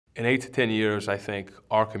In 8 to 10 years, I think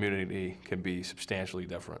our community can be substantially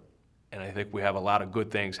different. And I think we have a lot of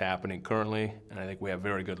good things happening currently, and I think we have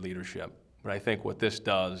very good leadership. But I think what this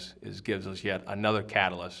does is gives us yet another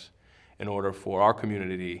catalyst in order for our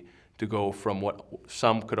community to go from what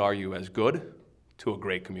some could argue as good to a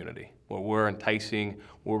great community, where we're enticing,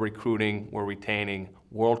 we're recruiting, we're retaining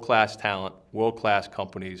world-class talent, world-class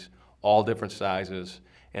companies, all different sizes,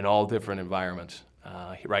 and all different environments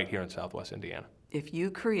right here in Southwest Indiana. If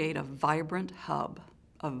you create a vibrant hub,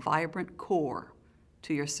 a vibrant core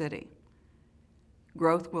to your city,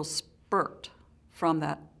 growth will spurt from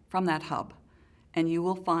that hub, and you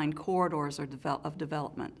will find corridors of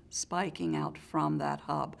development spiking out from that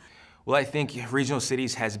hub. Well, I think regional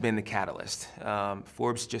cities has been the catalyst.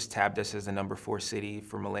 Forbes just tabbed us as the #4 city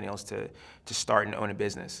for millennials to start and own a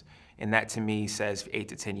business. And that to me says 8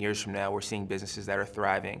 to 10 years from now, we're seeing businesses that are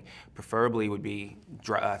thriving, preferably would be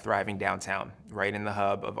thriving downtown, right in the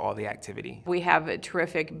hub of all the activity. We have a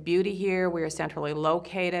terrific beauty here. We are centrally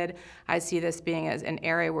located. I see this being as an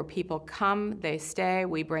area where people come, they stay,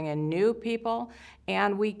 we bring in new people,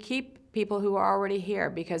 and we keep people who are already here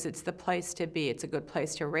because it's the place to be. It's a good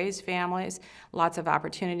place to raise families, lots of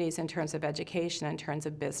opportunities in terms of education, in terms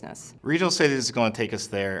of business. Regional cities is going to take us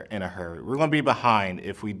there in a hurry. We're going to be behind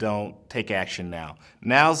if we don't take action now.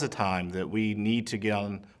 Now's the time that we need to get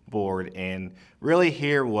on board and really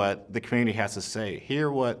hear what the community has to say,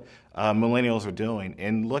 hear what millennials are doing,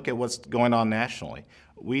 and look at what's going on nationally.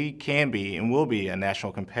 We can be and will be a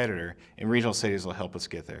national competitor, and regional cities will help us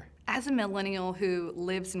get there. As a millennial who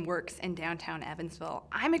lives and works in downtown Evansville,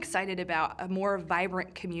 I'm excited about a more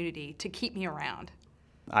vibrant community to keep me around.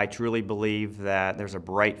 I truly believe that there's a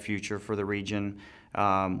bright future for the region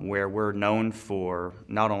where we're known for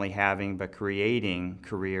not only having but creating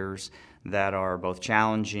careers that are both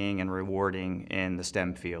challenging and rewarding in the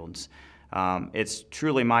STEM fields. It's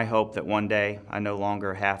truly my hope that one day I no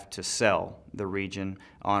longer have to sell the region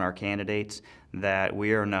on our candidates, that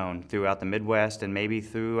we are known throughout the Midwest and maybe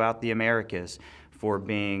throughout the Americas for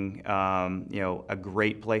being a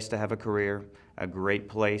great place to have a career, a great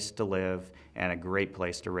place to live, and a great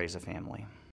place to raise a family.